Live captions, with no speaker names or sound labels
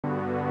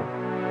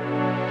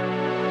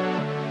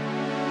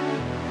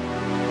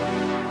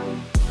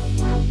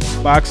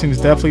Boxing is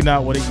definitely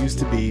not what it used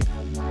to be.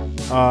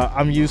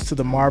 I'm used to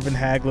the Marvin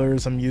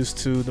Haglers. I'm used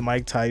to the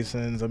Mike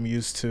Tysons. I'm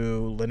used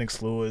to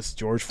Lennox Lewis,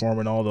 George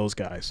Foreman, all those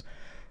guys.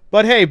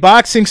 But hey,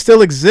 boxing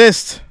still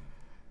exists,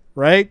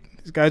 right?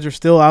 These guys are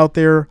still out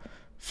there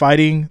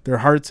fighting their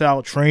hearts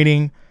out,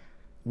 training,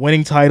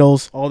 winning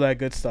titles, all that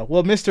good stuff.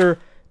 Well, Mr.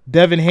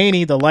 Devin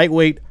Haney, the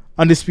lightweight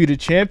undisputed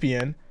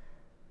champion,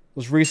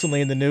 was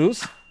recently in the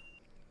news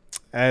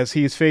as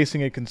he is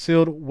facing a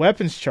concealed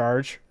weapons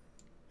charge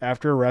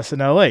after arrest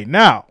in L.A.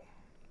 Now,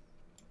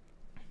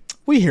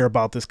 we hear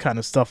about this kind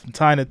of stuff from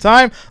time to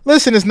time.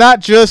 Listen, it's not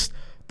just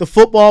the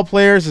football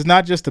players. It's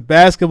not just the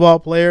basketball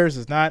players.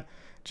 It's not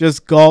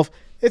just golf.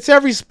 It's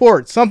every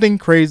sport. Something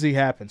crazy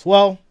happens.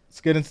 Well,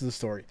 let's get into the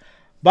story.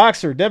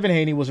 Boxer Devin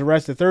Haney was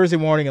arrested Thursday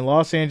morning in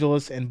Los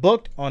Angeles and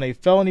booked on a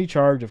felony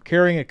charge of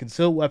carrying a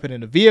concealed weapon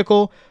in a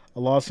vehicle, a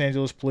Los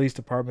Angeles Police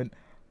Department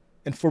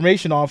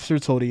information officer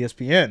told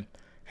ESPN.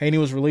 Haney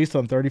was released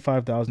on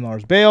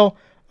 $35,000 bail,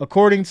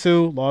 according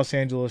to Los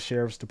Angeles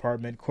Sheriff's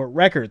Department court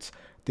records.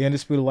 The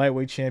undisputed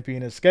lightweight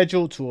champion is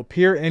scheduled to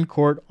appear in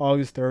court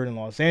August 3rd in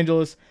Los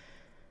Angeles.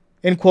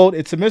 In quote,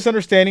 "It's a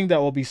misunderstanding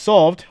that will be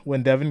solved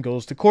when Devin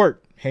goes to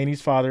court,"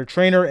 Haney's father,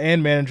 trainer,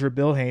 and manager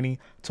Bill Haney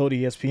told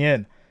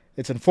ESPN.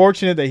 "It's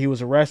unfortunate that he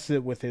was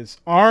arrested with his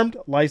armed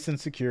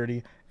licensed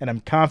security, and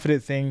I'm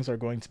confident things are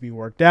going to be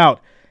worked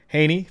out."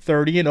 Haney,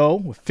 30-0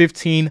 with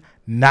 15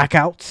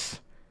 knockouts,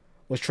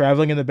 was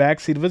traveling in the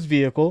backseat of his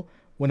vehicle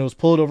when it was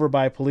pulled over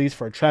by police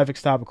for a traffic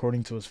stop,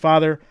 according to his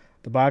father.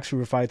 The boxer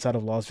who fights out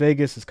of Las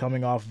Vegas is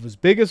coming off of his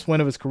biggest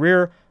win of his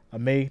career, a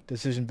May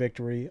decision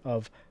victory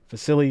of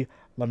Vasiliy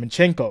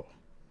Lomachenko.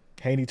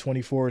 Haney,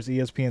 24, is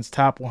ESPN's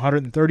top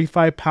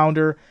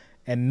 135-pounder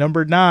and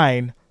number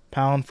 9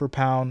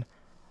 pound-for-pound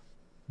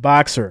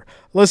boxer.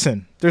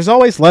 Listen, there's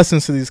always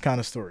lessons to these kind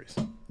of stories,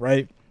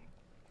 right?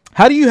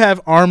 How do you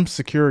have armed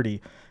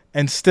security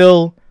and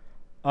still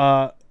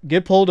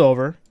get pulled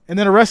over and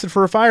then arrested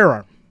for a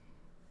firearm?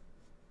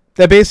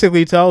 That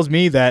basically tells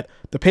me that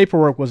the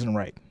paperwork wasn't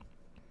right.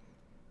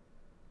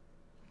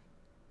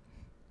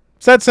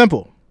 It's that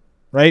simple,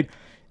 right?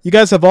 You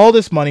guys have all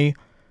this money.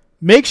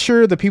 Make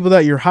sure the people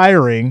that you're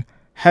hiring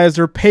has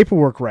their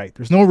paperwork right.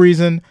 There's no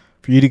reason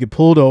for you to get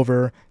pulled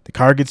over, the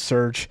car gets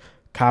searched,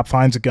 cop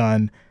finds a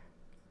gun,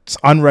 it's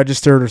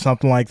unregistered or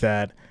something like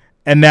that,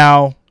 and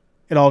now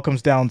it all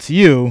comes down to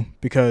you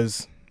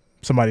because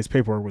somebody's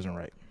paperwork wasn't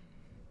right.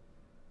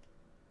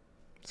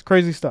 It's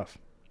crazy stuff.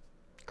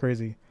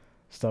 Crazy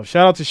stuff.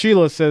 Shout out to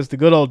Sheila, says the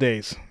good old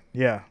days.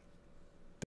 Yeah.